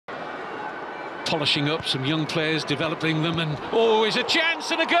polishing up some young players, developing them, and oh, it's a chance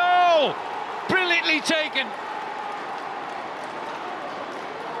and a goal! Brilliantly taken.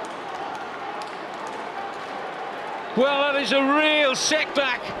 Well, that is a real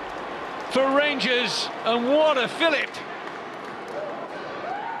setback for Rangers, and what a fillip!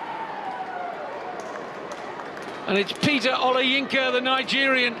 And it's Peter Olayinka, the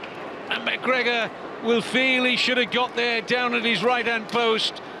Nigerian, and McGregor will feel he should have got there down at his right-hand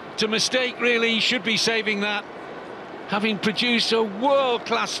post. To mistake, really, he should be saving that. Having produced a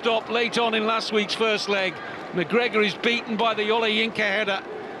world-class stop late on in last week's first leg, McGregor is beaten by the Olayinka header.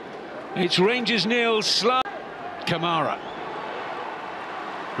 It's Rangers 0, Slavia. Kamara.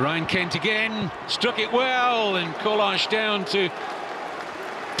 Ryan Kent again, struck it well, and Kolar down to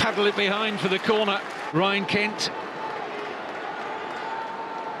paddle it behind for the corner. Ryan Kent.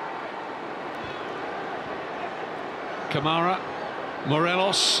 Kamara.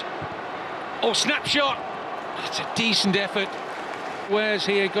 Morelos. Oh, snapshot! That's a decent effort. Where's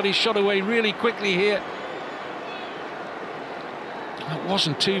here? Got his shot away really quickly here. That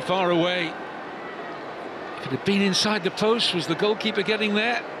wasn't too far away. If it had been inside the post, was the goalkeeper getting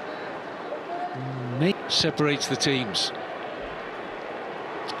there? Separates the teams.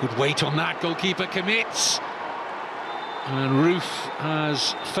 Good weight on that. Goalkeeper commits. And Roofe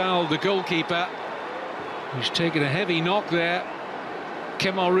has fouled the goalkeeper, who's taken a heavy knock there.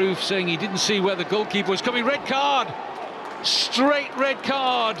 Kemar Roofe saying he didn't see where the goalkeeper was coming. Red card! Straight red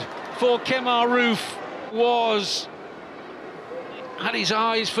card for Kemar Roofe. Had his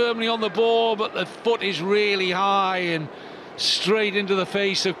eyes firmly on the ball, but the foot is really high and straight into the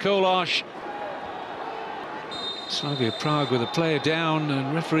face of Kolar. Slavia Prague with a player down,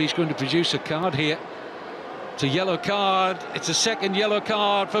 and referee's going to produce a card here. It's a yellow card. It's a second yellow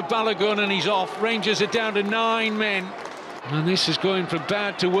card for Balogun, and he's off. Rangers are down to 9 men. And this is going from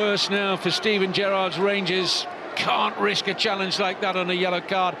bad to worse now for Steven Gerrard's Rangers. Can't risk a challenge like that on a yellow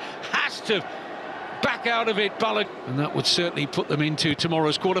card. Has to back out of it, Balogun. And that would certainly put them into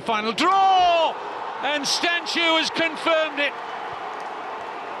tomorrow's quarter-final draw! And Stanciu has confirmed it.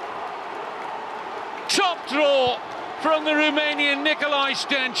 Top draw from the Romanian Nicolae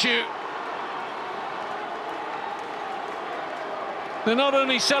Stanciu. They're not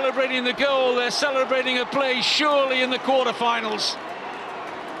only celebrating the goal, they're celebrating a place surely in the quarter-finals.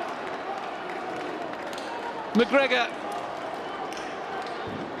 McGregor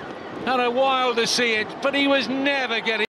had a while to see it, but he was never getting